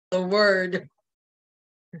the word.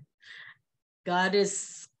 God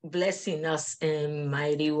is blessing us in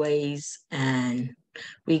mighty ways, and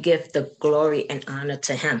we give the glory and honor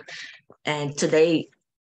to him. And today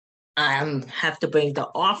I have to bring the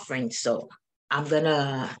offering, so I'm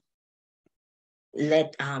gonna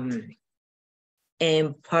let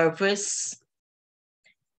in purpose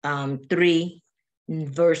 3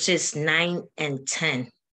 verses 9 and 10,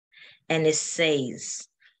 and it says,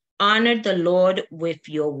 honor the Lord with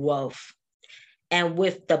your wealth and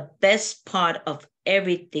with the best part of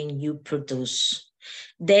everything you produce.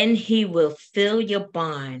 Then he will fill your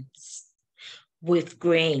barns with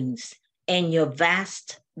grains, and your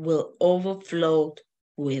vats will overflow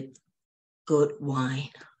with good wine.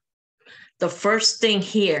 The first thing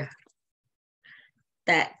here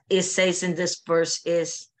that it says in this verse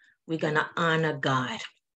is we're going to honor God.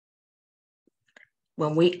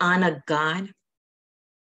 When we honor God,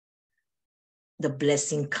 the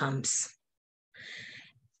blessing comes.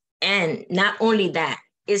 And not only that,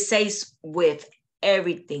 it says with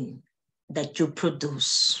everything that you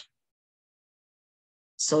produce.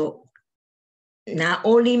 So not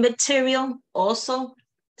only material, also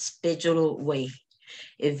spiritual way.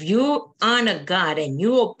 If you honor God and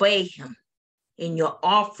you obey him in your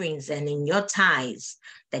offerings and in your tithes,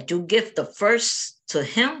 that you give the first to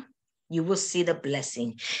him, you will see the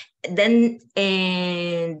blessing. Then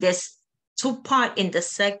in this 2 part in the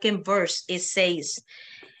second verse, it says,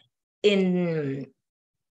 then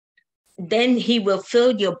he will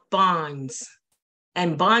fill your barns.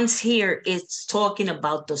 And bonds here is talking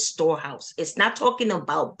about the storehouse. It's not talking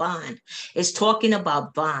about bond. It's talking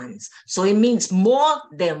about bonds. So it means more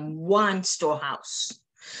than one storehouse.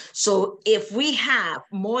 So if we have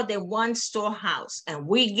more than one storehouse and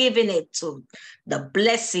we're giving it to the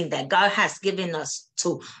blessing that God has given us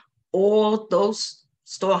to all those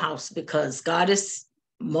storehouses, because God is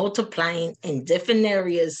multiplying in different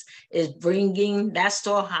areas, is bringing that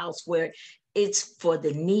storehouse where it's for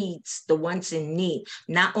the needs, the ones in need,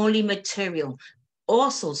 not only material,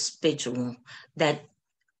 also spiritual, that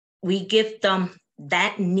we give them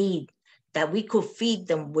that need, that we could feed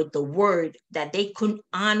them with the word, that they could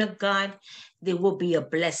honor God, there will be a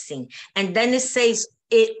blessing. And then it says,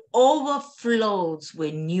 it overflows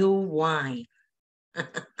with new wine.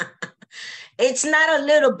 It's not a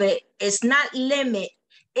little bit, it's not limit.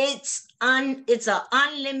 It's an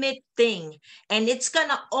unlimited thing, and it's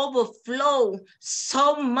gonna overflow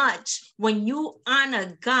so much when you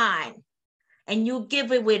honor God and you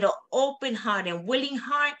give it with an open heart and willing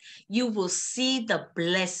heart. You will see the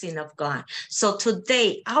blessing of God. So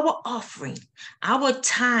today, our offering, our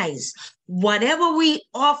tithes, whatever we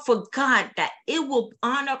offer God, that it will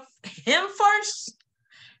honor him first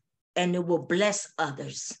and it will bless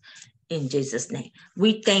others. In Jesus' name,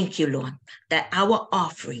 we thank you, Lord, that our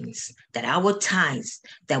offerings, that our tithes,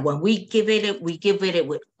 that when we give it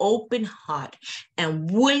with open heart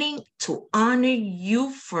and willing to honor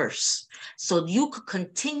you first, so you could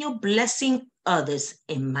continue blessing others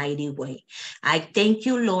in mighty way. I thank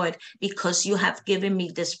you, Lord, because you have given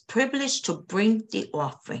me this privilege to bring the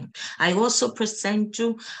offering. I also present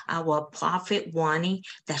you our prophet Wani,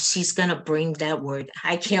 that she's going to bring that word.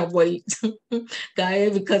 I can't wait,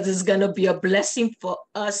 guys, because it's going to be a blessing for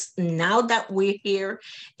us now that we're here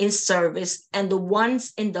in service, and the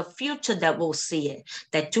ones in the future that will see it,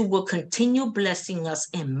 that you will continue blessing us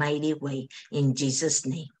in mighty way. In Jesus'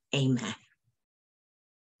 name, amen.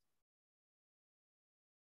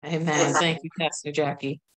 Amen. Thank you, Pastor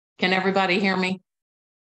Jackie. Can everybody hear me?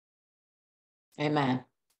 Amen.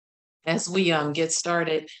 As we get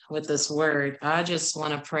started with this word, I just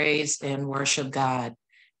want to praise and worship God.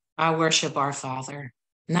 I worship our Father,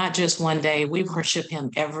 not just one day. We worship him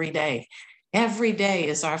every day. Every day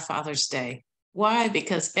is our Father's Day. Why?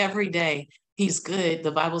 Because every day he's good.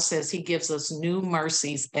 The Bible says he gives us new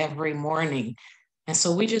mercies every morning. And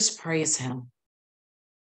so we just praise him.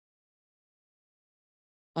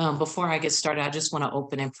 Before I get started, I just want to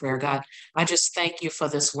open in prayer. God, I just thank you for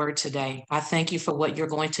this word today. I thank you for what you're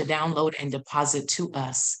going to download and deposit to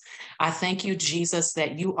us. I thank you, Jesus,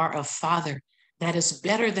 that you are a father that is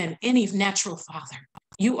better than any natural father.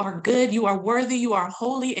 You are good, you are worthy, you are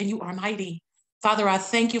holy, and you are mighty. Father, I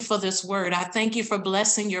thank you for this word. I thank you for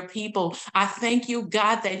blessing your people. I thank you,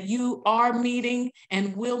 God, that you are meeting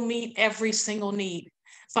and will meet every single need.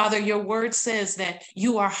 Father, your word says that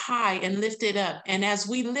you are high and lifted up. And as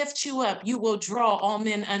we lift you up, you will draw all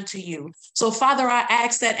men unto you. So, Father, I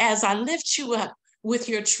ask that as I lift you up, with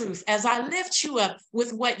your truth, as I lift you up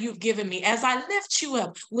with what you've given me, as I lift you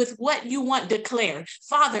up with what you want declared,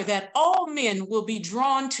 Father, that all men will be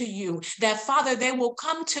drawn to you, that, Father, they will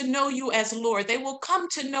come to know you as Lord. They will come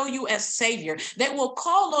to know you as Savior. They will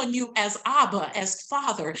call on you as Abba, as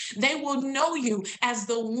Father. They will know you as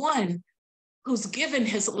the one who's given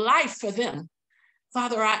his life for them.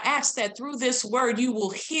 Father, I ask that through this word, you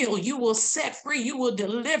will heal, you will set free, you will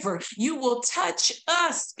deliver, you will touch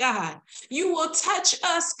us, God. You will touch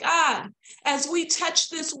us, God, as we touch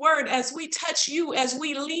this word, as we touch you, as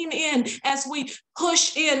we lean in, as we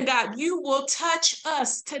push in, God. You will touch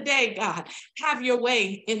us today, God. Have your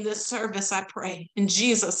way in this service, I pray. In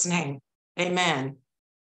Jesus' name, amen.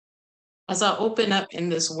 As I open up in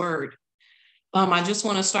this word, I just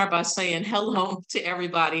want to start by saying hello to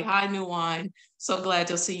everybody. Hi, New Wine. So glad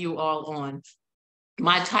to see you all on.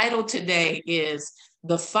 My title today is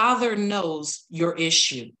The Father Knows Your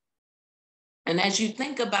Issue. And as you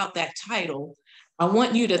think about that title, I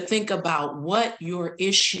want you to think about what your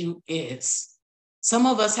issue is. Some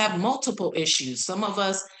of us have multiple issues. Some of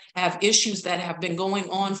us have issues that have been going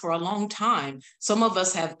on for a long time. Some of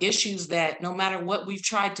us have issues that no matter what we've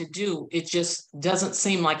tried to do, it just doesn't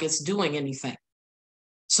seem like it's doing anything.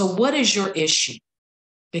 So what is your issue?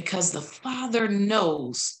 Because the Father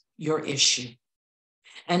knows your issue.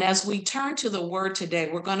 And as we turn to the word today,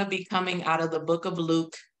 we're going to be coming out of the book of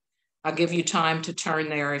Luke. I'll give you time to turn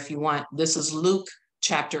there if you want. This is Luke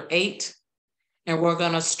chapter 8, and we're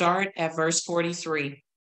going to start at verse 43.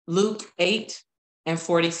 Luke 8 and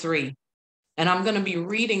 43. And I'm going to be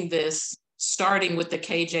reading this starting with the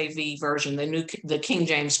KJV version, the King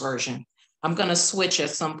James Version. I'm going to switch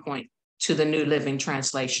at some point to the New Living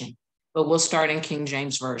Translation, but we'll start in King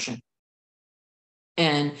James Version.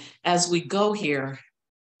 And as we go here,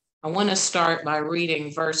 I want to start by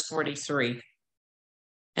reading verse 43.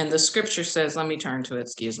 And the scripture says, let me turn to it,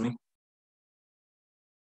 excuse me.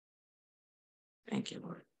 Thank you,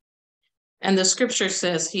 Lord. And the scripture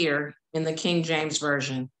says here in the King James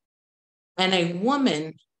Version, and a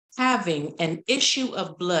woman having an issue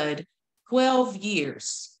of blood 12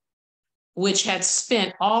 years, which had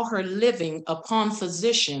spent all her living upon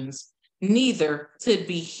physicians, neither could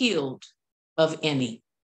be healed of any.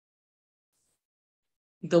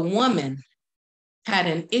 The woman had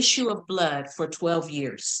an issue of blood for 12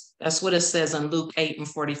 years. That's what it says in Luke 8 and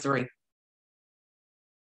 43.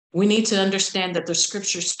 We need to understand that the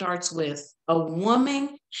scripture starts with a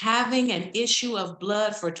woman having an issue of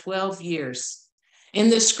blood for 12 years. In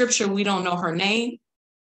this scripture, we don't know her name.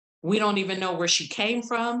 We don't even know where she came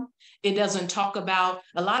from. It doesn't talk about,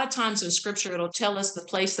 a lot of times in scripture, it'll tell us the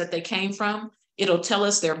place that they came from. It'll tell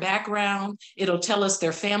us their background. It'll tell us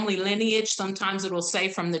their family lineage. Sometimes it'll say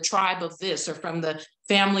from the tribe of this or from the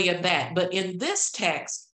family of that. But in this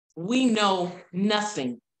text, we know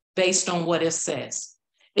nothing based on what it says.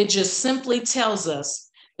 It just simply tells us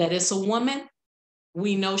that it's a woman.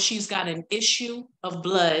 We know she's got an issue of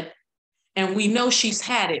blood, and we know she's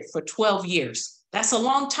had it for 12 years. That's a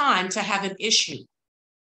long time to have an issue.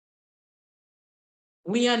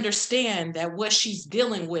 We understand that what she's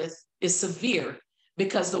dealing with is severe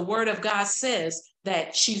because the word of God says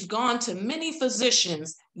that she's gone to many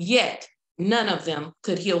physicians, yet none of them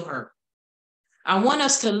could heal her. I want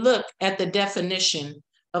us to look at the definition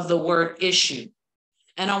of the word issue.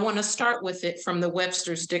 And I want to start with it from the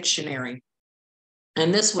Webster's Dictionary.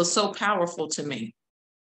 And this was so powerful to me.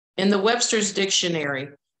 In the Webster's Dictionary,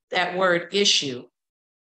 that word issue,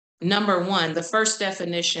 number one, the first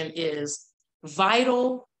definition is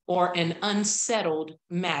vital or an unsettled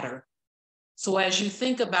matter. So as you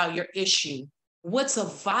think about your issue, what's a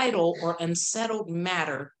vital or unsettled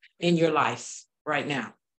matter in your life right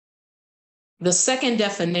now? The second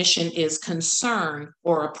definition is concern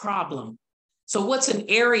or a problem. So what's an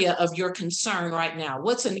area of your concern right now?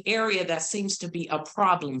 What's an area that seems to be a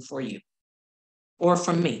problem for you or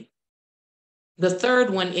for me? The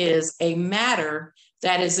third one is a matter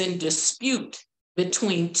that is in dispute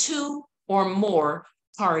between two or more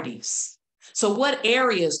parties. So what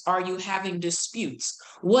areas are you having disputes?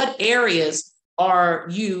 What areas are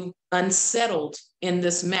you unsettled in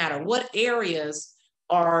this matter? What areas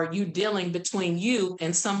are you dealing between you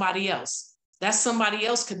and somebody else? That somebody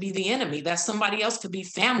else could be the enemy. That somebody else could be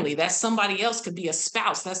family. That somebody else could be a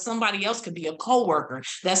spouse. That somebody else could be a coworker.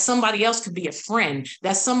 That somebody else could be a friend.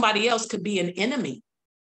 That somebody else could be an enemy.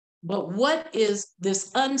 But what is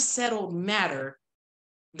this unsettled matter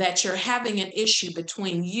that you're having an issue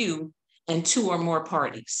between you and two or more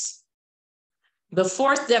parties? The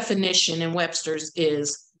fourth definition in Webster's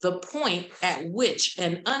is the point at which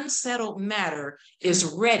an unsettled matter is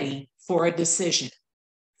ready for a decision.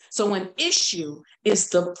 So an issue is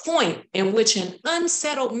the point in which an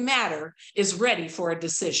unsettled matter is ready for a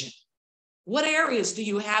decision. What areas do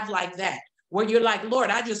you have like that, where you're like, Lord,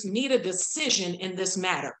 I just need a decision in this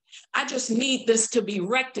matter. I just need this to be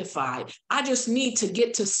rectified. I just need to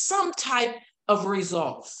get to some type of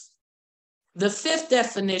resolve. The fifth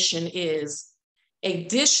definition is a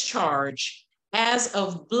discharge as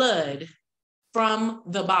of blood from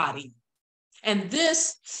the body. And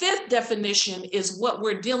this fifth definition is what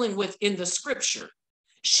we're dealing with in the scripture.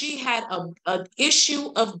 She had an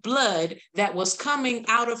issue of blood that was coming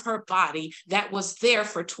out of her body that was there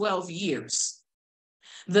for 12 years.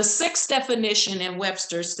 The sixth definition in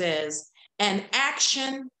Webster says, an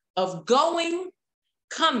action of going,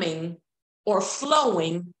 coming, or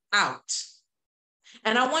flowing out.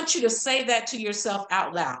 And I want you to say that to yourself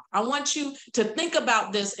out loud. I want you to think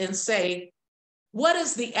about this and say, what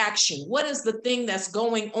is the action? What is the thing that's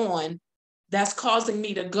going on that's causing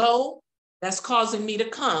me to go, that's causing me to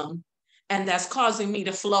come, and that's causing me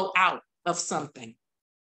to flow out of something?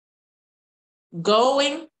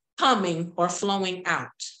 Going, coming, or flowing out.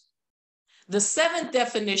 The seventh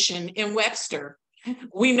definition in Webster,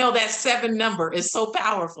 we know that 7 number is so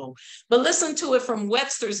powerful, but listen to it from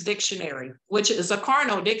Webster's dictionary, which is a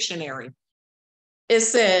Carnot dictionary. It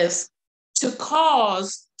says, to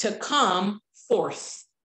cause to come forth.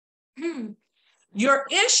 Your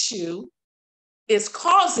issue is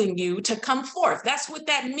causing you to come forth. That's what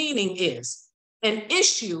that meaning is. An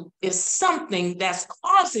issue is something that's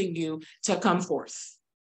causing you to come forth.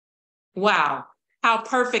 Wow. How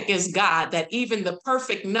perfect is God that even the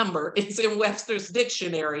perfect number is in Webster's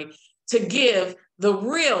dictionary to give the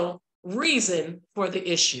real reason for the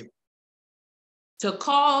issue. To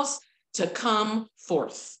cause to come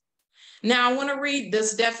forth. Now I want to read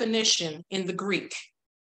this definition in the Greek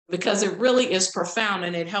because it really is profound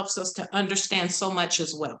and it helps us to understand so much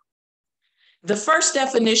as well. The first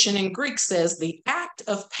definition in Greek says the act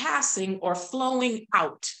of passing or flowing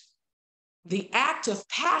out. The act of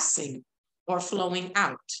passing or flowing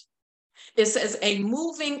out. It says a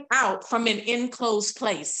moving out from an enclosed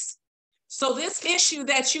place. So this issue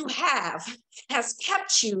that you have has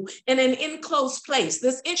kept you in an enclosed place.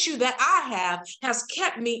 This issue that I have has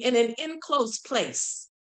kept me in an enclosed place.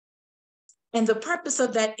 And the purpose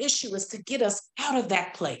of that issue is to get us out of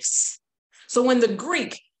that place. So in the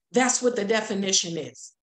Greek, that's what the definition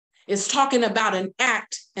is. It's talking about an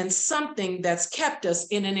act and something that's kept us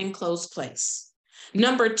in an enclosed place.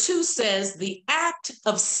 Number 2 says the act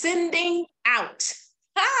of sending out.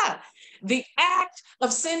 The act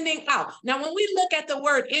of sending out. Now, when we look at the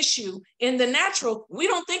word issue in the natural, we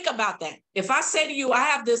don't think about that. If I say to you, I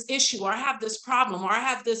have this issue, or I have this problem, or I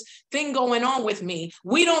have this thing going on with me,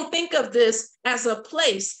 we don't think of this as a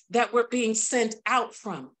place that we're being sent out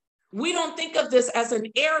from. We don't think of this as an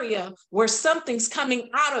area where something's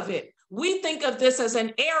coming out of it. We think of this as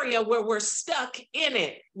an area where we're stuck in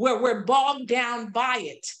it, where we're bogged down by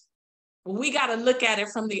it. We got to look at it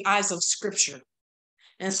from the eyes of Scripture.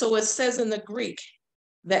 And so it says in the Greek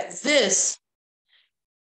that this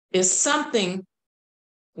is something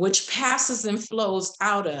which passes and flows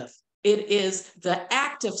out of. It is the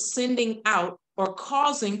act of sending out or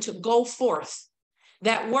causing to go forth.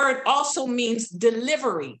 That word also means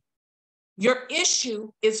delivery. Your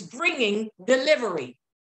issue is bringing delivery.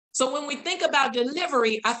 So when we think about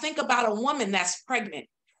delivery, I think about a woman that's pregnant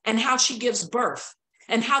and how she gives birth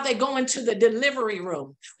and how they go into the delivery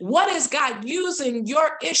room. What is God using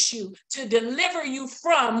your issue to deliver you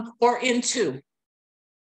from or into?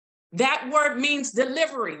 That word means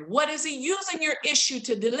delivery. What is he using your issue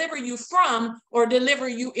to deliver you from or deliver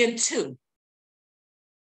you into?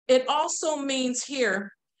 It also means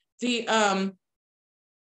here, the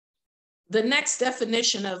next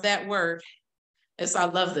definition of that word is, I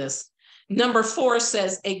love this. Number 4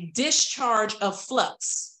 says a discharge of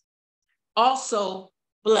flux, also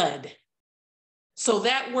blood. So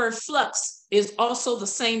that word flux is also the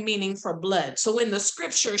same meaning for blood. So in the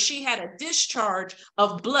scripture, she had a discharge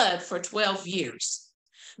of blood for 12 years.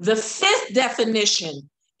 The 5th definition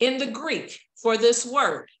in the Greek for this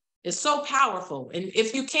word is so powerful. And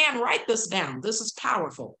if you can write this down, this is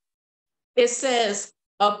powerful. It says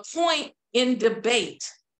a point in debate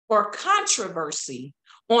or controversy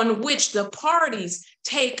on which the parties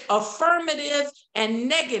take affirmative and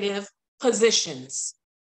negative positions.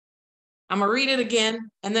 I'm going to read it again,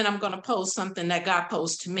 and then I'm going to pose something that God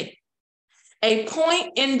posed to me. A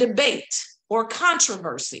point in debate or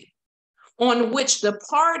controversy on which the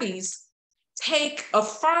parties take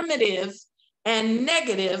affirmative and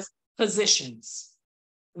negative positions.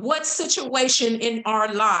 What situation in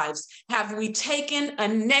our lives have we taken a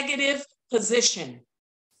negative position?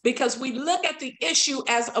 because we look at the issue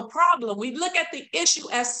as a problem. We look at the issue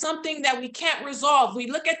as something that we can't resolve. We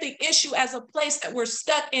look at the issue as a place that we're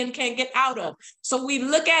stuck in, can't get out of. So we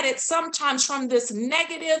look at it sometimes from this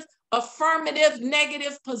negative, affirmative,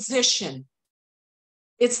 negative position.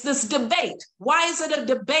 It's this debate. Why is it a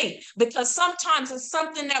debate? Because sometimes it's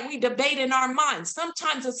something that we debate in our minds.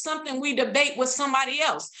 Sometimes it's something we debate with somebody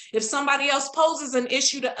else. If somebody else poses an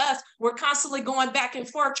issue to us, we're constantly going back and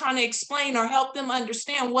forth trying to explain or help them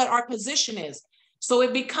understand what our position is. So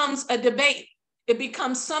it becomes a debate. It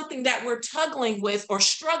becomes something that we're tugging with or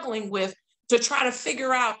struggling with to try to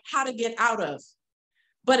figure out how to get out of.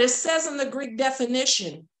 But it says in the Greek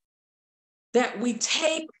definition that we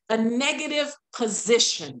take a negative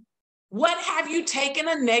position. What have you taken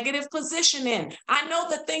a negative position in? I know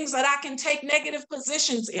the things that I can take negative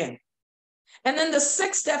positions in. And then the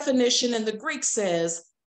sixth definition in the Greek says,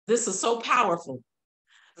 this is so powerful,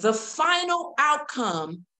 the final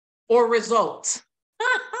outcome or result.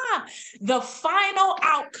 The final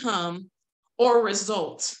outcome or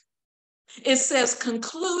result. It says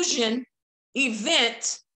conclusion,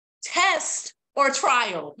 event, test, or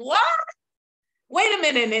trial. What? Wait a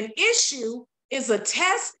minute, an issue is a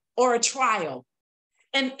test or a trial.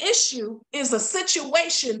 An issue is a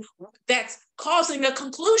situation that's causing a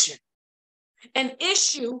conclusion. An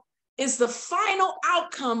issue is the final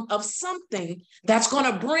outcome of something that's going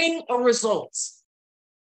to bring a result.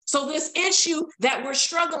 So this issue that we're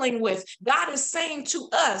struggling with, God is saying to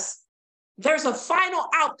us, there's a final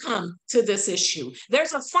outcome to this issue.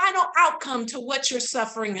 There's a final outcome to what you're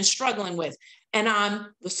suffering and struggling with, and I'm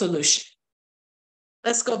the solution.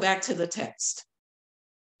 Let's go back to the text.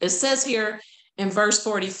 It says here in verse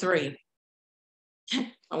 43,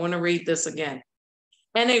 I want to read this again.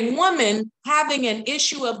 And a woman having an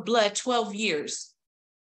issue of blood 12 years,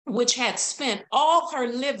 which had spent all her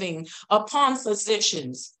living upon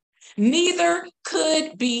physicians, neither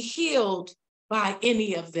could be healed by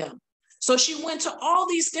any of them. So she went to all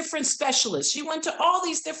these different specialists. She went to all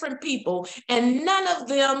these different people, and none of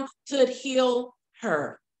them could heal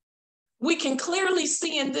her. We can clearly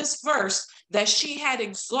see in this verse that she had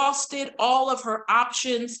exhausted all of her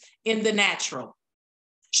options in the natural.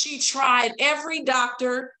 She tried every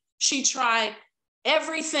doctor. She tried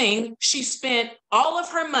everything. She spent all of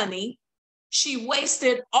her money. She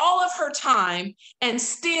wasted all of her time and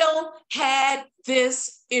still had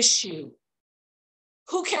this issue.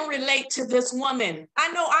 Who can relate to this woman?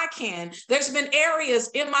 I know I can. There's been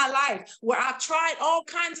areas in my life where I've tried all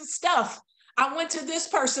kinds of stuff. I went to this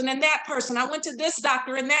person and that person. I went to this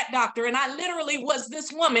doctor and that doctor. And I literally was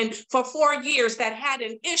this woman for 4 years that had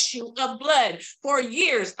an issue of blood. For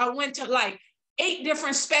years, I went to like 8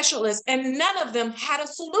 different specialists and none of them had a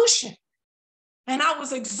solution. And I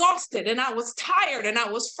was exhausted and I was tired and I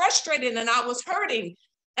was frustrated and I was hurting.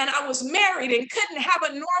 And I was married and couldn't have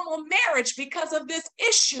a normal marriage because of this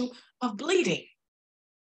issue of bleeding.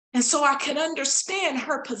 And so I could understand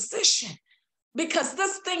her position, because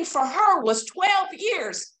this thing for her was 12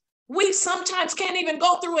 years. We sometimes can't even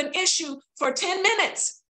go through an issue for 10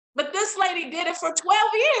 minutes, but this lady did it for 12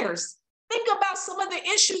 years. Think about some of the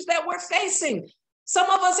issues that we're facing. Some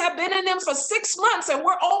of us have been in them for 6 months and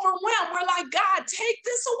we're overwhelmed. We're like, God, take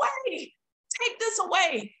this away. Take this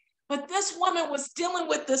away. But this woman was dealing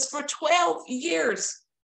with this for 12 years.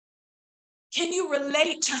 Can you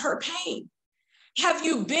relate to her pain? Have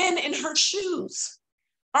you been in her shoes?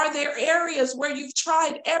 Are there areas where you've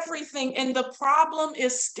tried everything and the problem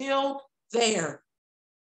is still there?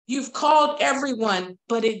 You've called everyone,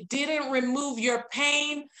 but it didn't remove your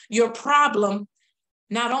pain, your problem.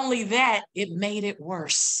 Not only that, it made it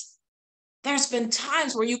worse. There's been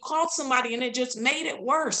times where you called somebody and it just made it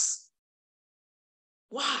worse.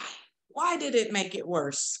 Why? Why did it make it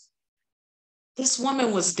worse? This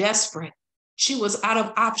woman was desperate. She was out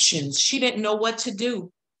of options. She didn't know what to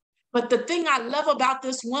do. But the thing I love about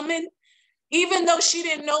this woman, even though she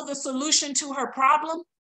didn't know the solution to her problem,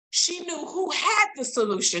 she knew who had the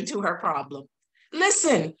solution to her problem.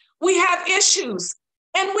 Listen, we have issues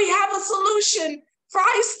and we have a solution.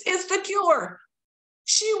 Christ is the cure.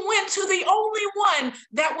 She went to the only one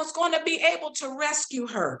that was going to be able to rescue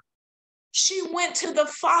her. She went to the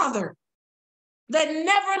Father that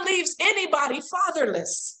never leaves anybody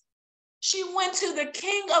fatherless. She went to the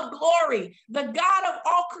King of glory, the God of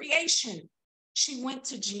all creation. She went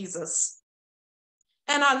to Jesus.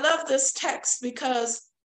 And I love this text because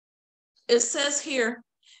it says here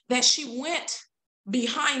that she went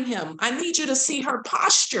behind him. I need you to see her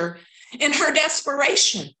posture in her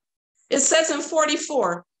desperation. It says in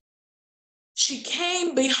 44, she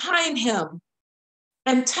came behind him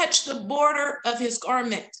and touched the border of his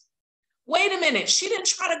garment. Wait a minute. She didn't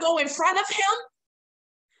try to go in front of him.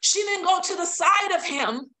 She didn't go to the side of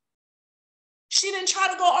him. She didn't try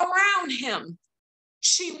to go around him.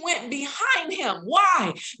 She went behind him.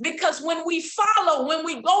 Why? Because when we follow, when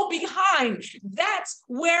we go behind, that's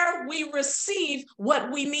where we receive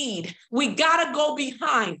what we need. We got to go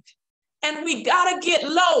behind. And we got to get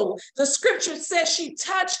low. The scripture says she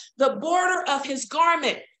touched the border of his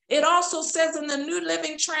garment. It also says in the New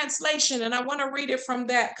Living Translation, and I want to read it from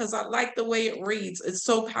that because I like the way it reads. It's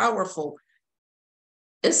so powerful.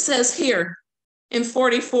 It says here in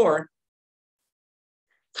 44,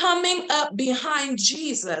 coming up behind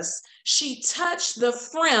Jesus, she touched the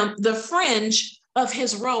fringe of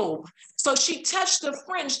his robe. So she touched the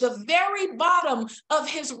fringe. The very bottom of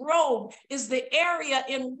his robe is the area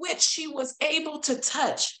in which she was able to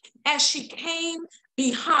touch as she came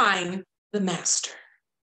behind the master.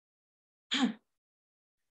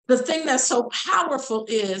 The thing that's so powerful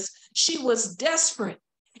is she was desperate.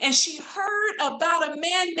 And she heard about a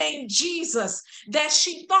man named Jesus that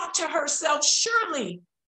she thought to herself, surely,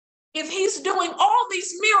 if he's doing all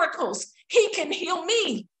these miracles, he can heal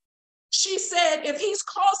me. She said, if he's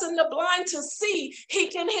causing the blind to see, he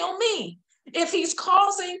can heal me. If he's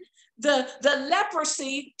causing the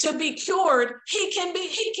leprosy to be cured, he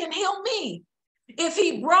can heal me. If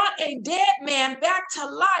he brought a dead man back to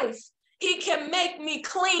life, he can make me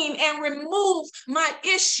clean and remove my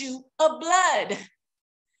issue of blood.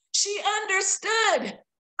 She understood.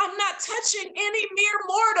 I'm not touching any mere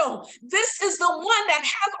mortal. This is the one that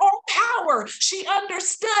has all power. She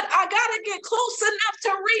understood. I got to get close enough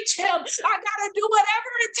to reach him. I got to do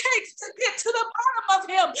whatever it takes to get to the bottom of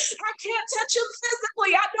him. I can't touch him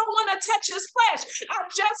physically. I don't want to touch his flesh. I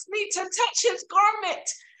just need to touch his garment.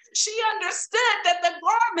 She understood that the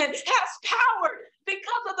garment has power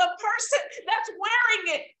because of the person that's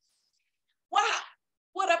wearing it. Wow,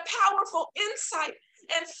 what a powerful insight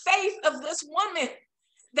and faith of this woman,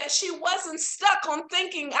 that she wasn't stuck on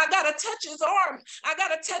thinking, I got to touch his arm, I got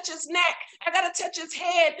to touch his neck, I got to touch his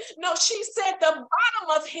head. No, she said the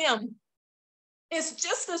bottom of him is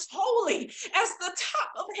just as holy as the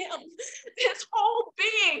top of him. His whole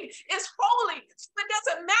being is holy. It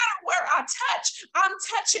doesn't matter where I touch, I'm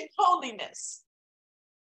touching holiness.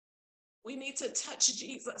 We need to touch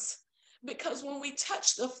Jesus, because when we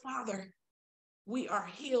touch the Father, we are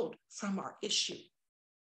healed from our issue.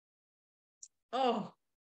 Oh,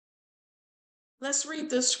 let's read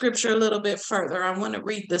this scripture a little bit further. I want to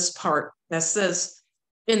read this part that says,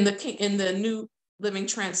 in the New Living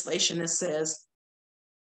Translation, it says,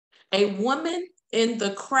 a woman in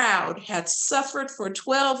the crowd had suffered for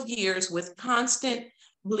 12 years with constant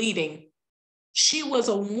bleeding. She was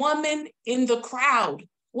a woman in the crowd.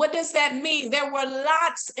 What does that mean? There were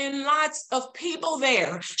lots and lots of people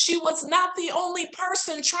there. She was not the only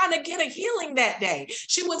person trying to get a healing that day.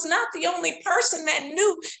 She was not the only person that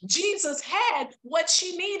knew Jesus had what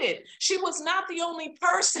she needed. She was not the only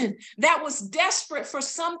person that was desperate for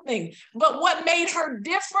something. But what made her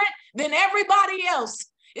different than everybody else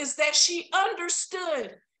is that she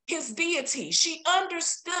understood his deity. She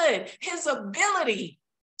understood his ability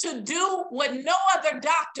to do what no other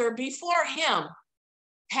doctor before him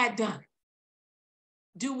had done.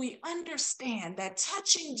 Do we understand that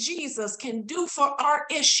touching Jesus can do for our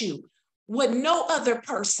issue what no other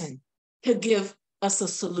person could give us a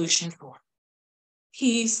solution for?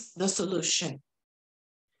 He's the solution.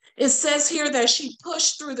 It says here that she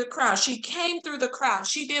pushed through the crowd. She came through the crowd.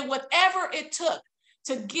 She did whatever it took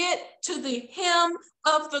to get to the hem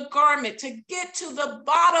of the garment, to get to the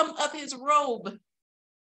bottom of his robe.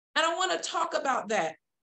 And I want to talk about that,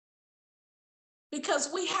 because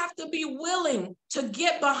we have to be willing to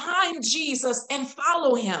get behind Jesus and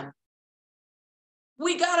follow him.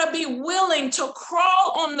 We got to be willing to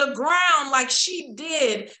crawl on the ground like she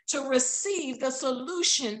did to receive the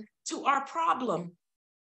solution to our problem.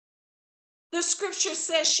 The scripture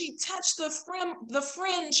says she touched the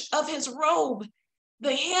fringe of his robe,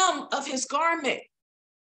 the hem of his garment.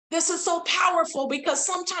 This is so powerful, because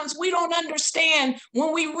sometimes we don't understand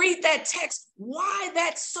when we read that text why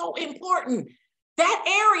that's so important. That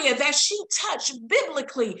area that she touched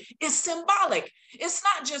biblically is symbolic. It's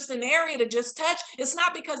not just an area to just touch. It's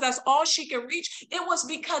not because that's all she could reach. It was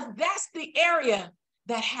because that's the area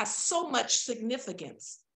that has so much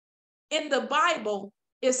significance. In the Bible,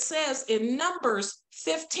 it says in Numbers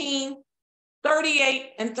 15,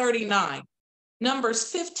 38, and 39. Numbers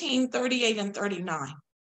 15, 38, and 39.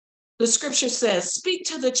 The scripture says, speak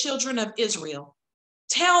to the children of Israel.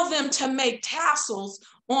 Tell them to make tassels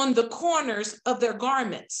on the corners of their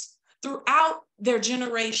garments throughout their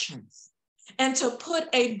generations, and to put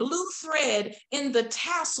a blue thread in the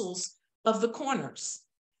tassels of the corners.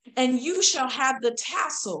 And you shall have the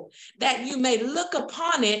tassel, that you may look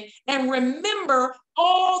upon it and remember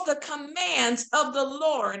all the commands of the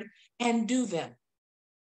Lord and do them.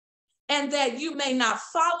 And that you may not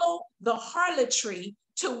follow the harlotry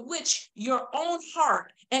to which your own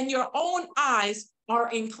heart and your own eyes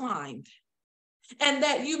are inclined. And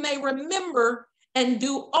that you may remember and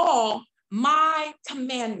do all my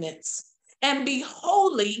commandments and be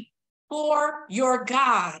holy for your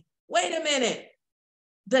God. Wait a minute.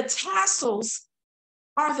 The tassels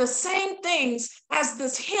are the same things as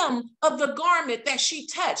this hem of the garment that she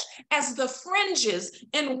touched, as the fringes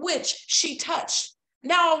in which she touched.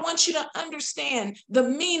 Now I want you to understand the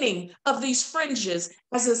meaning of these fringes,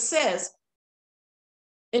 as it says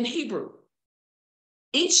in Hebrew.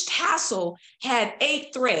 Each tassel had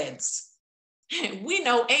 8 threads. We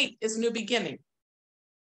know 8 is new beginning.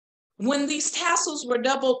 When these tassels were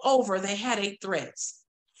doubled over, they had 8 threads.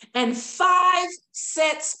 And 5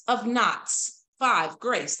 sets of knots. 5,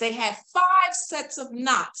 Grace. They had 5 sets of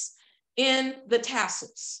knots in the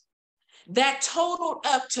tassels. That totaled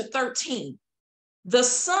up to 13. The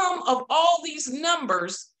sum of all these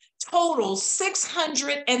numbers totals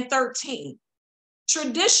 613.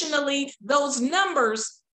 Traditionally, those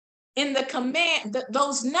numbers in the command,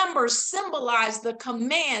 those numbers symbolize the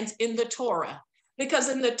commands in the Torah. Because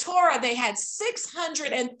in the Torah, they had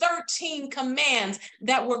 613 commands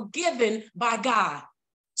that were given by God.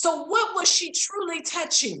 So what was she truly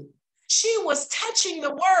touching? She was touching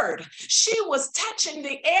the word. She was touching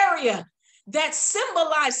the area that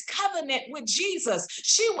symbolized covenant with Jesus.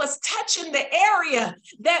 She was touching the area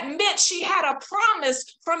that meant she had a promise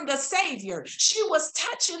from the Savior. She was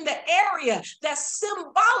touching the area that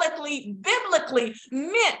symbolically, biblically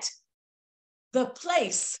meant the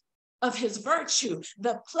place of his virtue,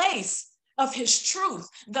 the place of his truth,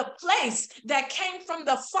 the place that came from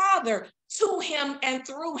the Father to him and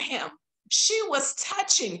through him. She was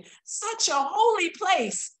touching such a holy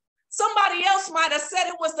place. Somebody else might have said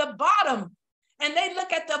it was the bottom, and they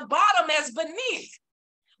look at the bottom as beneath.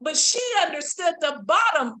 But she understood the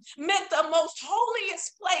bottom meant the most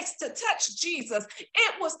holiest place to touch Jesus.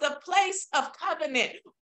 It was the place of covenant.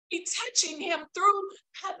 Be touching him through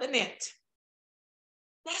covenant.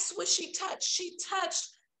 That's what she touched. She touched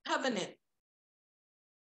covenant.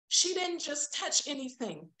 She didn't just touch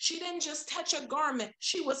anything. She didn't just touch a garment.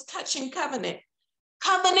 She was touching covenant.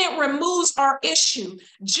 Covenant removes our issue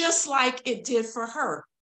just like it did for her.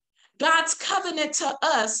 God's covenant to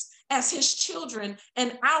us as his children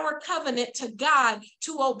and our covenant to God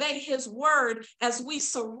to obey his word as we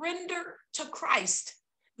surrender to Christ.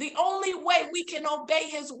 The only way we can obey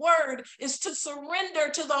his word is to surrender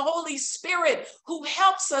to the Holy Spirit, who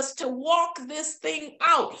helps us to walk this thing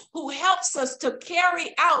out, who helps us to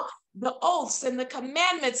carry out the oaths and the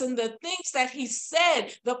commandments and the things that he said,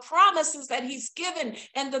 the promises that he's given,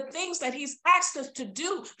 and the things that he's asked us to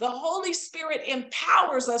do. The Holy Spirit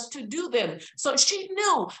empowers us to do them. So she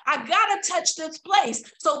knew, I gotta touch this place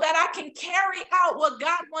so that I can carry out what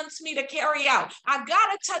God wants me to carry out. I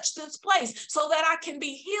gotta touch this place so that I can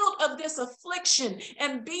be healed of this affliction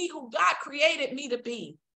and be who God created me to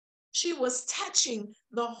be. She was touching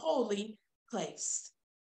the holy place.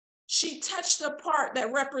 She touched the part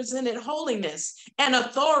that represented holiness and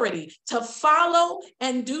authority to follow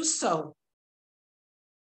and do so.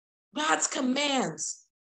 God's commands.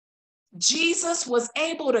 Jesus was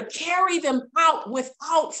able to carry them out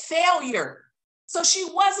without failure. So she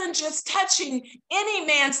wasn't just touching any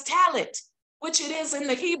man's talent, which it is in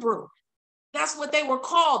the Hebrew. That's what they were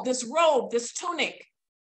called, this robe, this tunic.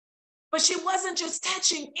 But she wasn't just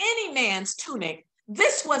touching any man's tunic.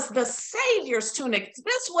 This was the Savior's tunic.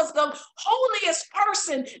 This was the holiest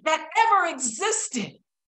person that ever existed.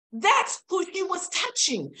 That's who she was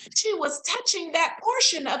touching. She was touching that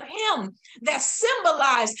portion of him that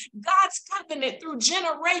symbolized God's covenant through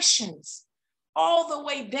generations, all the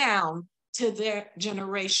way down to their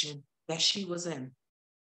generation that she was in.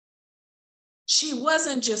 She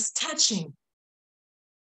wasn't just touching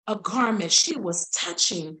a garment. She was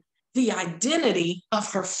touching the identity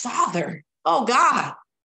of her Father. Oh God,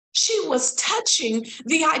 she was touching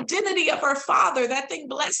the identity of her Father. That thing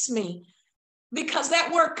blessed me, because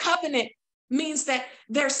that word covenant means that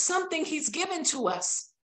there's something he's given to us.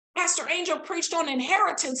 Pastor Angel preached on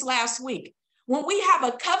inheritance last week. When we have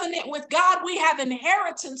a covenant with God, we have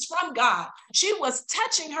inheritance from God. She was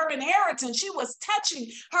touching her inheritance. She was touching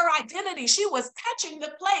her identity. She was touching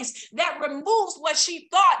the place that removes what she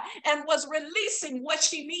thought and was releasing what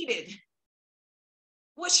she needed.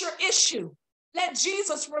 What's your issue? Let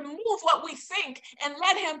Jesus remove what we think and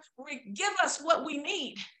let him give us what we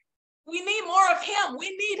need. We need more of him. We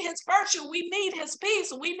need his virtue. We need his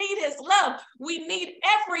peace. We need his love. We need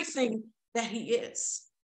everything that he is.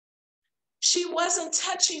 She wasn't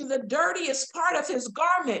touching the dirtiest part of his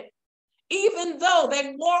garment, even though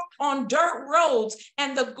they walked on dirt roads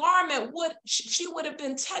and the garment she would have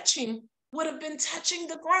been touching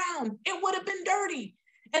the ground. It would have been dirty.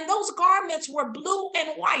 And those garments were blue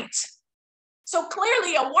and white. So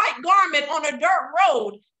clearly a white garment on a dirt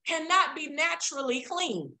road cannot be naturally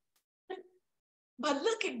clean. But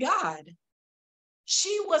look at God.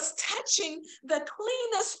 She was touching the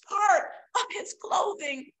cleanest part of his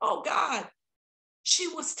clothing. Oh God. She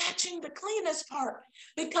was touching the cleanest part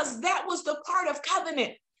because that was the part of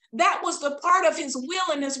covenant. That was the part of his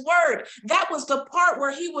will and his word. That was the part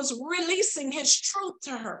where he was releasing his truth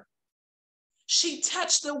to her. She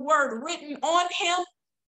touched the word written on him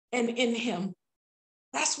and in him.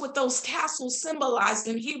 That's what those tassels symbolized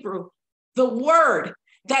in Hebrew. The word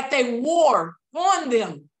that they wore on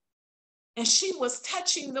them. And she was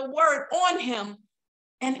touching the word on him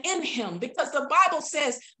and in him, because the Bible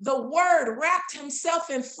says the word wrapped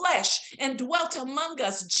himself in flesh and dwelt among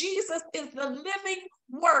us. Jesus is the living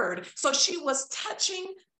word. So she was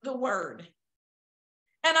touching the word.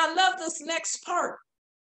 And I love this next part.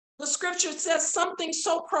 The scripture says something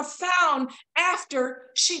so profound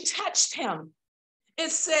after she touched him.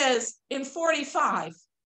 It says in 45,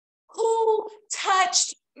 who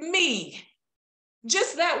touched me?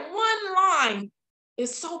 Just that one line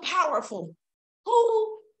is so powerful.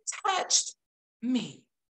 Who touched me?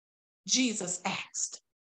 Jesus asked.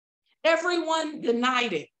 Everyone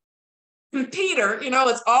denied it. And Peter,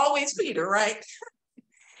 it's always Peter, right?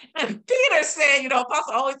 And Peter said,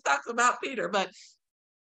 Apostle always talks about Peter, but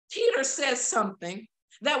Peter says something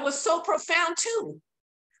that was so profound too.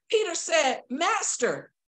 Peter said,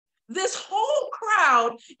 Master, this whole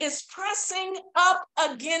crowd is pressing up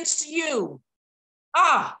against you.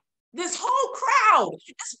 This whole crowd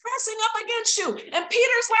is pressing up against you. And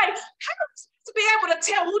Peter's like, how am I supposed to be able to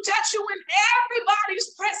tell who touched you when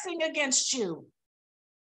everybody's pressing against you?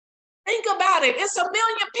 Think about it. It's 1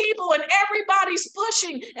 million people and everybody's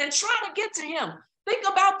pushing and trying to get to him. Think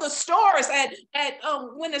about the stores at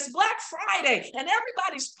when it's Black Friday and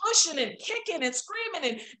everybody's pushing and kicking and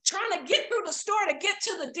screaming and trying to get through the store to get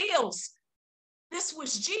to the deals. This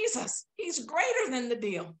was Jesus. He's greater than the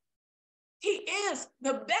deal. He is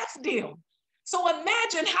the best deal. So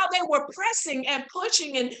imagine how they were pressing and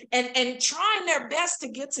pushing and trying their best to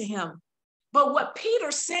get to him. But what Peter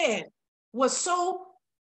said was so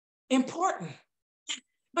important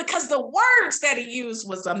because the words that he used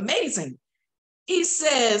was amazing. He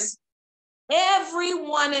says,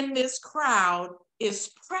 everyone in this crowd is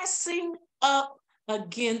pressing up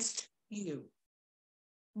against you.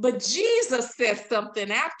 But Jesus said something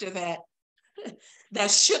after that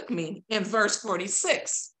that shook me in verse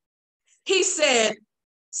 46. He said,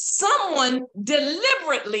 someone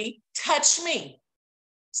deliberately touched me.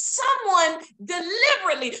 Someone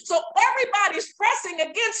deliberately. So everybody's pressing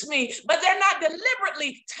against me, but they're not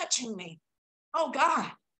deliberately touching me. Oh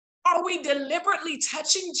God, are we deliberately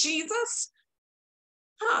touching Jesus?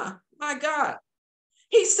 My God.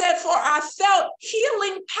 He said, for I felt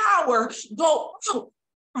healing power go out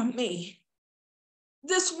from me.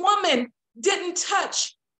 This woman didn't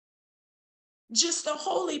touch just the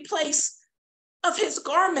holy place of his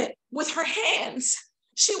garment with her hands.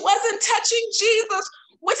 She wasn't touching Jesus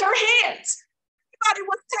with her hands. Everybody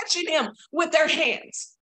was touching him with their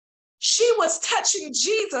hands. She was touching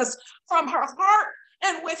Jesus from her heart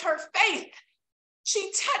and with her faith.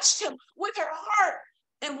 She touched him with her heart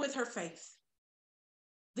and with her faith.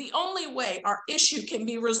 The only way our issue can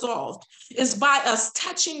be resolved is by us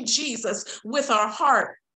touching Jesus with our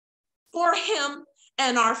heart for him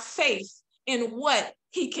and our faith in what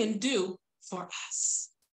he can do for us.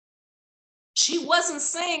 She wasn't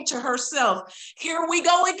saying to herself, here we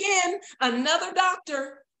go again, another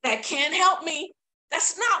doctor that can't help me.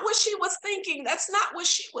 That's not what she was thinking. That's not what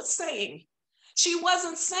she was saying. She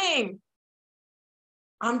wasn't saying,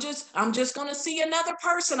 I'm just going to see another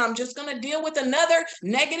person. I'm just going to deal with another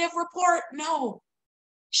negative report. No,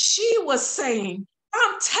 she was saying,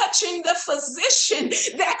 I'm touching the physician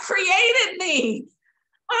that created me.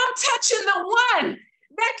 I'm touching the one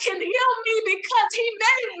that can heal me because he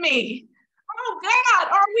made me. Oh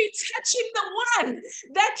God, are we touching the one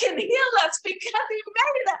that can heal us because he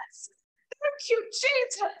made us? Thank you,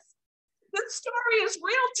 Jesus. This story is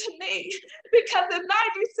real to me because in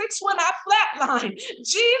 96, when I flatlined,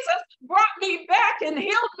 Jesus brought me back and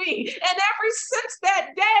healed me. And ever since that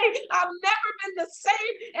day, I've never been the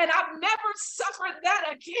same and I've never suffered that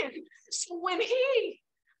again. So when he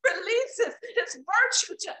releases his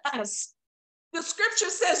virtue to us. The scripture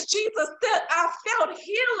says, Jesus said, I felt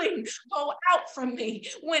healing go out from me.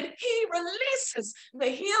 When he releases the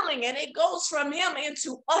healing and it goes from him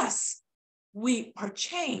into us, we are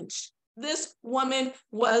changed. This woman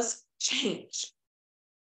was changed.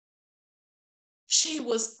 She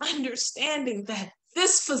was understanding that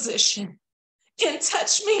this physician can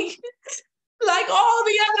touch me like all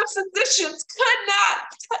the other physicians could not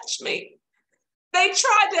touch me. They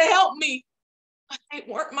tried to help me, but they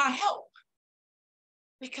weren't my help.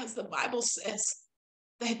 Because the Bible says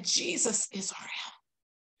that Jesus is our help.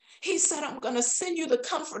 He said, I'm going to send you the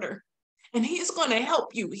comforter, and he's going to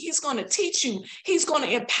help you. He's going to teach you. He's going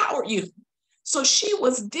to empower you. So she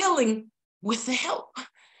was dealing with the help.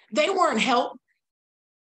 They weren't help.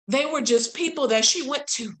 They were just people that she went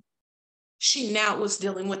to. She now was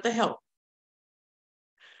dealing with the help.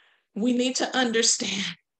 We need to understand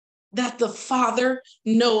that the Father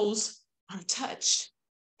knows our touch.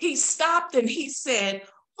 He stopped and he said,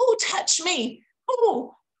 who touched me?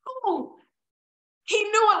 Who? He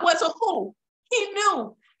knew it was a who. He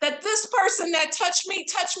knew that this person that touched me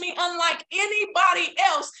unlike anybody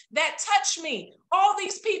else that touched me. All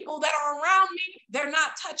these people that are around me, they're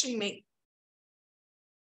not touching me.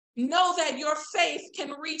 Know that your faith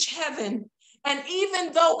can reach heaven. And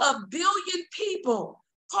even though 1 billion people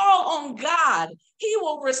call on God, he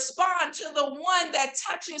will respond to the one that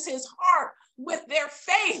touches his heart with their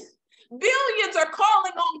faith. Billions are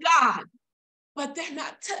calling on God, but they're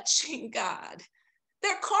not touching God.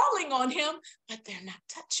 They're calling on him, but they're not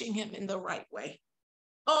touching him in the right way.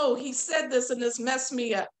 Oh, he said this and this messed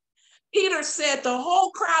me up. Peter said, the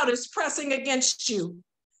whole crowd is pressing against you.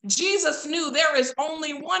 Jesus knew there is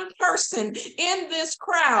only one person in this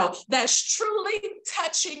crowd that's truly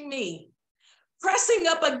touching me. Pressing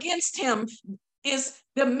up against him is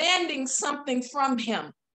demanding something from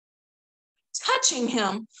him. Touching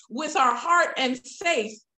him with our heart and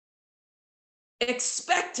faith,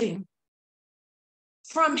 expecting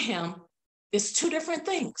from him is two different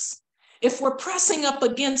things. If we're pressing up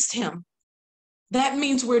against him, that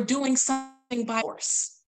means we're doing something by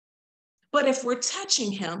force. But if we're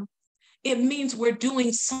touching him, it means we're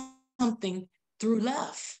doing something through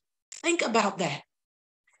love. Think about that.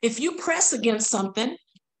 If you press against something,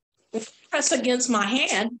 if you press against my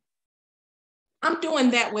hand, I'm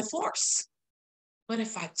doing that with force. But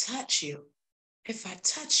if I touch you,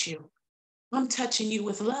 I'm touching you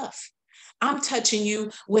with love. I'm touching you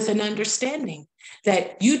with an understanding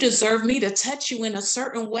that you deserve me to touch you in a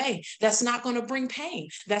certain way that's not going to bring pain,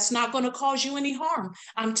 that's not going to cause you any harm.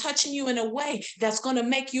 I'm touching you in a way that's going to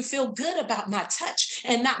make you feel good about my touch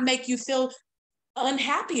and not make you feel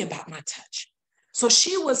unhappy about my touch. So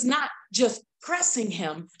she was not just pressing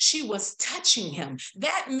him, she was touching him.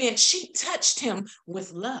 That meant she touched him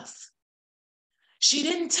with love. She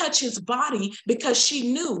didn't touch his body because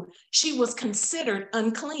she knew she was considered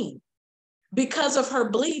unclean because of her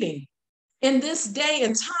bleeding. In this day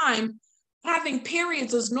and time, having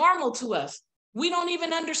periods is normal to us. We don't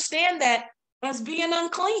even understand that as being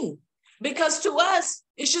unclean because to us,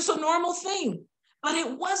 it's just a normal thing. But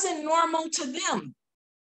it wasn't normal to them.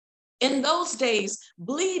 In those days,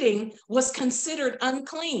 bleeding was considered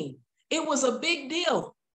unclean. It was a big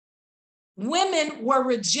deal. Women were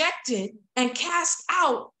rejected and cast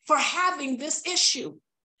out for having this issue.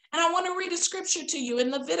 And I want to read a scripture to you in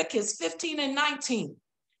Leviticus 15 and 19.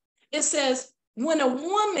 It says, when a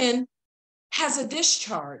woman has a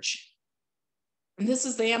discharge, and this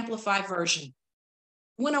is the Amplified version.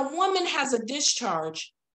 When a woman has a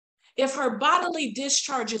discharge, if her bodily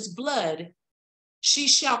discharge is blood, she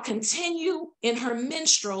shall continue in her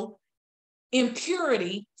menstrual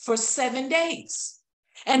impurity for 7 days.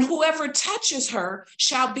 And whoever touches her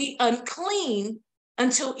shall be unclean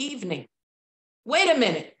until evening. Wait a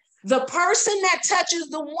minute. The person that touches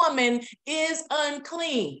the woman is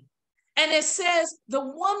unclean. And it says the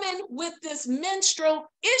woman with this menstrual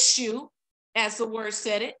issue, as the word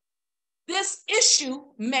said it, this issue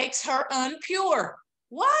makes her impure.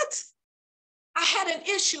 What? I had an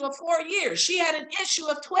issue of 4 years. She had an issue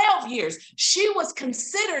of 12 years. She was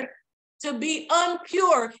considered to be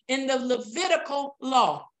impure in the Levitical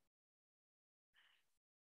law.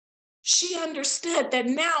 She understood that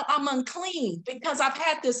now I'm unclean because I've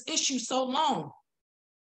had this issue so long.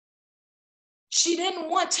 She didn't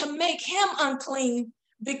want to make him unclean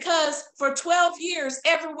because for 12 years,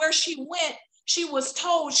 everywhere she went, she was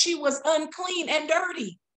told she was unclean and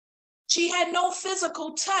dirty. She had no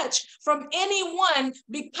physical touch from anyone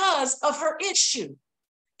because of her issue.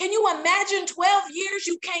 Can you imagine 12 years?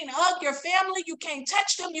 You can't hug your family. You can't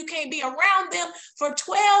touch them. You can't be around them for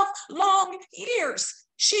 12 long years.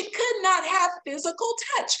 She could not have physical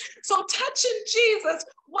touch. So touching Jesus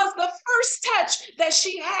was the first touch that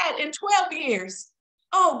she had in 12 years.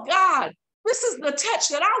 Oh God, this is the touch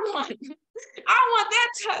that I want. I want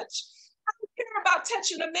that touch. I don't care about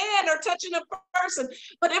touching a man or touching a person,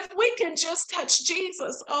 but if we can just touch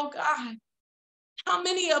Jesus, oh God, how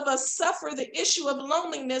many of us suffer the issue of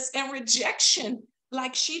loneliness and rejection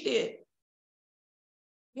like she did?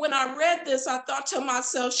 When I read this, I thought to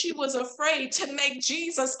myself, she was afraid to make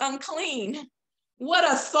Jesus unclean. What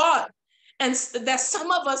a thought. And that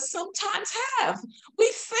some of us sometimes have. We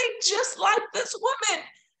think just like this woman.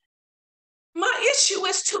 My issue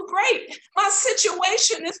is too great. My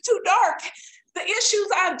situation is too dark. The issues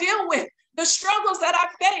I deal with, the struggles that I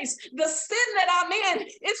face, the sin that I'm in,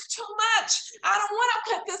 it's too much. I don't want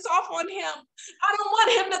to put this off on him. I don't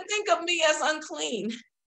want him to think of me as unclean.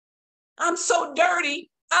 I'm so dirty.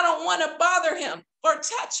 I don't want to bother him or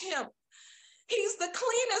touch him. He's the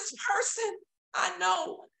cleanest person I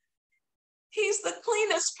know. He's the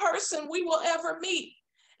cleanest person we will ever meet.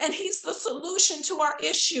 And he's the solution to our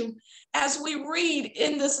issue. As we read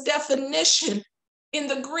in this definition in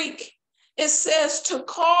the Greek, it says to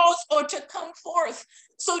cause or to come forth.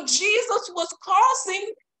 So Jesus was causing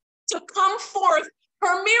to come forth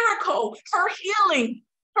her miracle, her healing,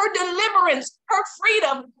 her deliverance, her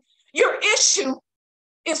freedom. Your issue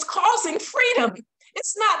is causing freedom.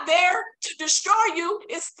 It's not there to destroy you.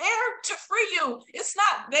 It's there to free you. It's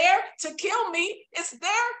not there to kill me. It's there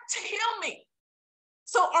to heal me.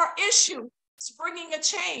 So our issue is bringing a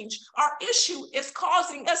change. Our issue is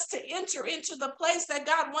causing us to enter into the place that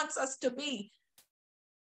God wants us to be.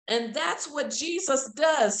 And that's what Jesus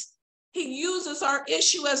does. He uses our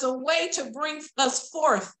issue as a way to bring us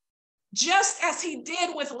forth, just as he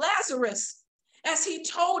did with Lazarus, as he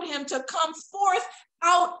told him to come forth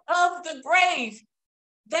out of the grave.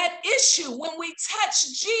 That issue, when we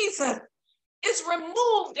touch Jesus, is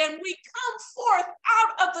removed and we come forth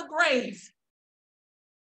out of the grave.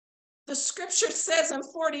 The scripture says in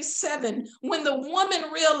 47, when the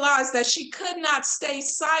woman realized that she could not stay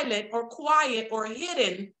silent or quiet or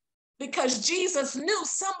hidden because Jesus knew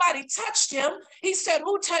somebody touched him, he said,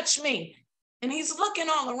 "Who touched me?" And he's looking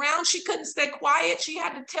all around. She couldn't stay quiet. She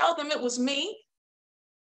had to tell them it was me.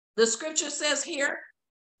 The scripture says here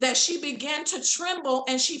that she began to tremble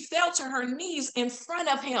and she fell to her knees in front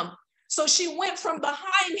of him. So she went from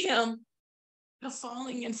behind him to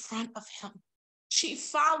falling in front of him. She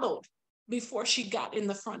followed before she got in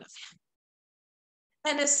the front of him.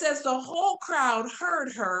 And it says the whole crowd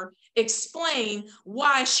heard her explain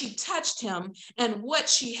why she touched him and what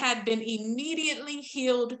she had been immediately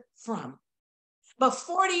healed from. But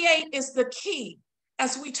 48 is the key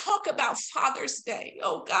as we talk about Father's Day.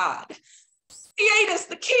 Oh God, 48 is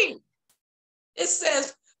the key. It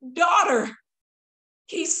says, "Daughter,"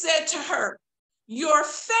 he said to her, "your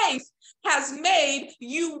faith has made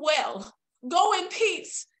you well. Go in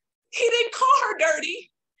peace." He didn't call her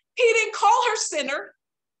dirty. He didn't call her sinner.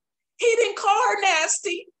 He didn't call her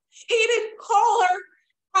nasty. He didn't call her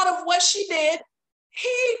out of what she did.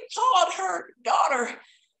 He called her daughter.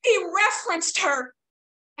 He referenced her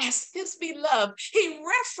as his beloved. He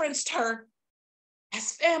referenced her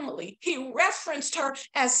as family. He referenced her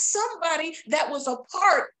as somebody that was a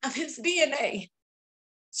part of his DNA.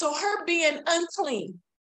 So her being unclean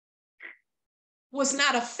was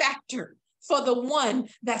not a factor for the one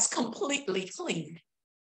that's completely clean.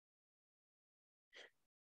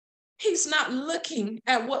 He's not looking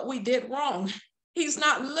at what we did wrong. He's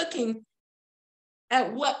not looking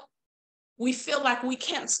at what we feel like we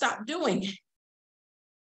can't stop doing.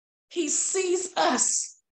 He sees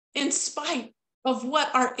us in spite of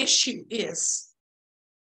what our issue is.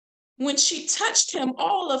 When she touched him,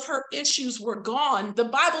 all of her issues were gone. The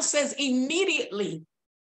Bible says immediately.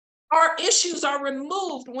 Our issues are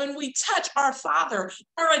removed when we touch our Father.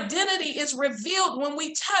 Our identity is revealed when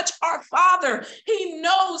we touch our Father. He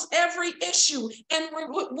knows every issue and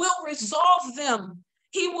will resolve them.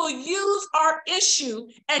 He will use our issue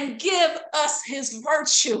and give us his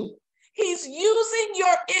virtue. He's using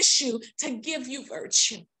your issue to give you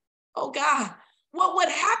virtue. Oh God, what would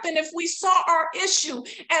happen if we saw our issue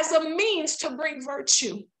as a means to bring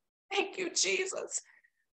virtue? Thank you, Jesus.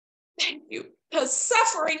 Thank you. Because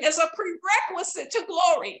suffering is a prerequisite to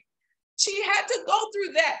glory. She had to go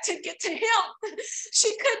through that to get to him.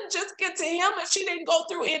 She couldn't just get to him if she didn't go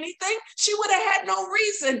through anything. She would have had no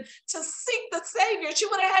reason to seek the Savior. She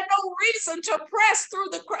would have had no reason to press through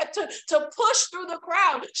the crowd, to push through the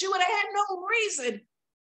crowd. She would have had no reason.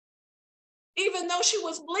 Even though she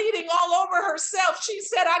was bleeding all over herself, she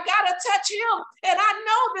said, "I gotta touch him. And I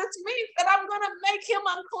know this means that I'm gonna make him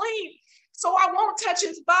unclean." So I won't touch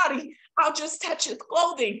his body. I'll just touch his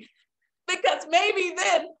clothing, because maybe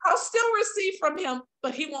then I'll still receive from him,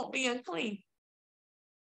 but he won't be unclean.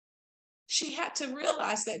 She had to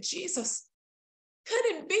realize that Jesus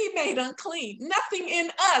couldn't be made unclean. Nothing in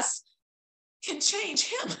us can change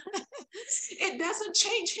him. It doesn't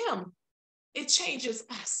change him. It changes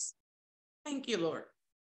us. Thank you, Lord.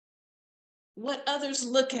 What others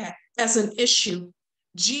look at as an issue,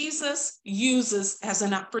 Jesus uses as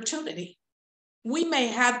an opportunity. We may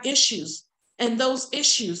have issues, and those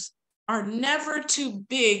issues are never too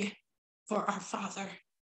big for our Father.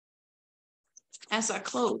 As I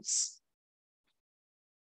close,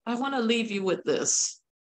 I want to leave you with this.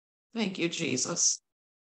 Thank you, Jesus.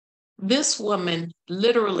 This woman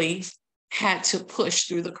literally had to push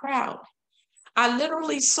through the crowd. I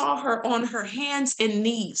literally saw her on her hands and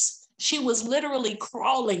knees. She was literally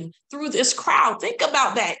crawling through this crowd. Think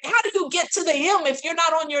about that. How do you get to the hymn if you're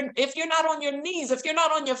not on your knees, if you're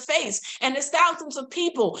not on your face, and there's thousands of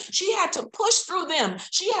people? She had to push through them.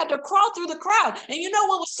 She had to crawl through the crowd. And you know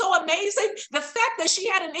what was so amazing? The fact that she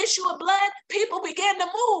had an issue of blood, people began to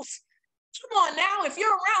move. Come on now, if you're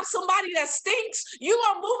around somebody that stinks, you're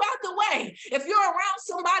going to move out the way. If you're around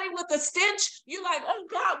somebody with a stench, you're like, oh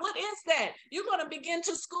God, what is that? You're going to begin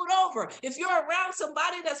to scoot over. If you're around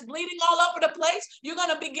somebody that's bleeding all over the place, you're going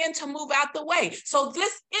to begin to move out the way. So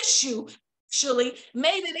this issue actually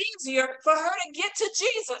made it easier for her to get to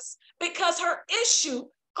Jesus, because her issue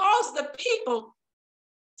caused the people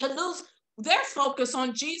to lose their focus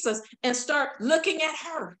on Jesus and start looking at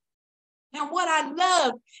her. Now, what I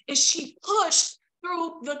love is she pushed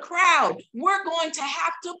through the crowd. We're going to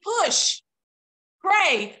have to push.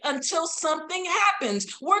 Pray until something happens.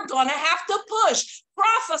 We're going to have to push.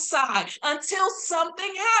 Prophesy until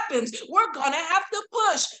something happens. We're going to have to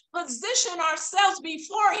push. Position ourselves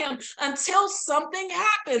before him until something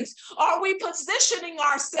happens. Are we positioning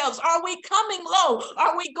ourselves? Are we coming low?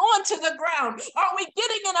 Are we going to the ground? Are we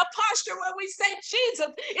getting in a posture where we say, Jesus,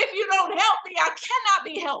 if you don't help me, I cannot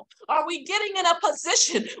be helped? Are we getting in a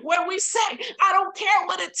position where we say, I don't care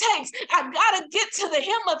what it takes. I've got to get to the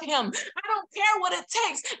hem of him. I don't care what it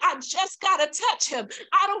takes. I just got to touch him.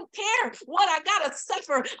 I don't care what I got to suffer.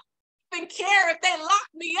 I don't even care if they lock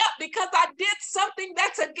me up because I did something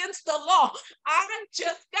that's against the law. I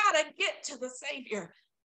just got to get to the Savior.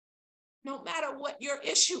 No matter what your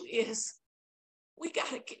issue is, we got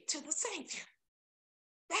to get to the Savior.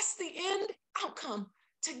 That's the end outcome,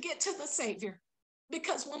 to get to the Savior.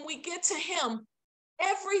 Because when we get to him,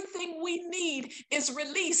 everything we need is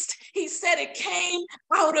released. He said it came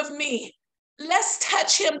out of me. Let's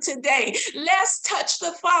touch him today. Let's touch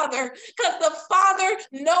the Father, because the Father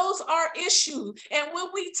knows our issue. And when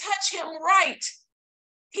we touch him right,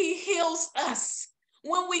 he heals us.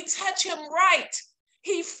 When we touch him right,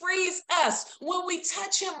 he frees us. When we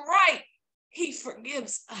touch him right, he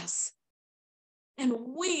forgives us. And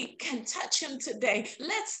we can touch him today.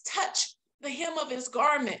 Let's touch the hem of his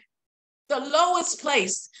garment, the lowest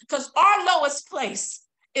place, because our lowest place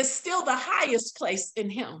is still the highest place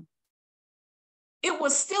in him. It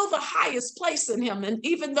was still the highest place in him. And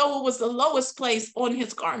even though it was the lowest place on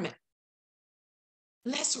his garment,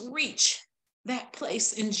 let's reach that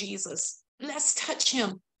place in Jesus. Let's touch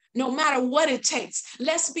him no matter what it takes.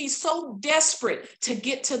 Let's be so desperate to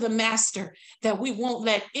get to the master that we won't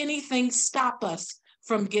let anything stop us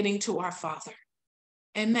from getting to our Father.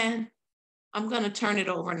 Amen. I'm going to turn it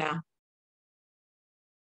over now.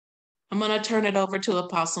 I'm going to turn it over to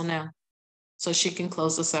Apostle now so she can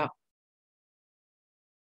close us out.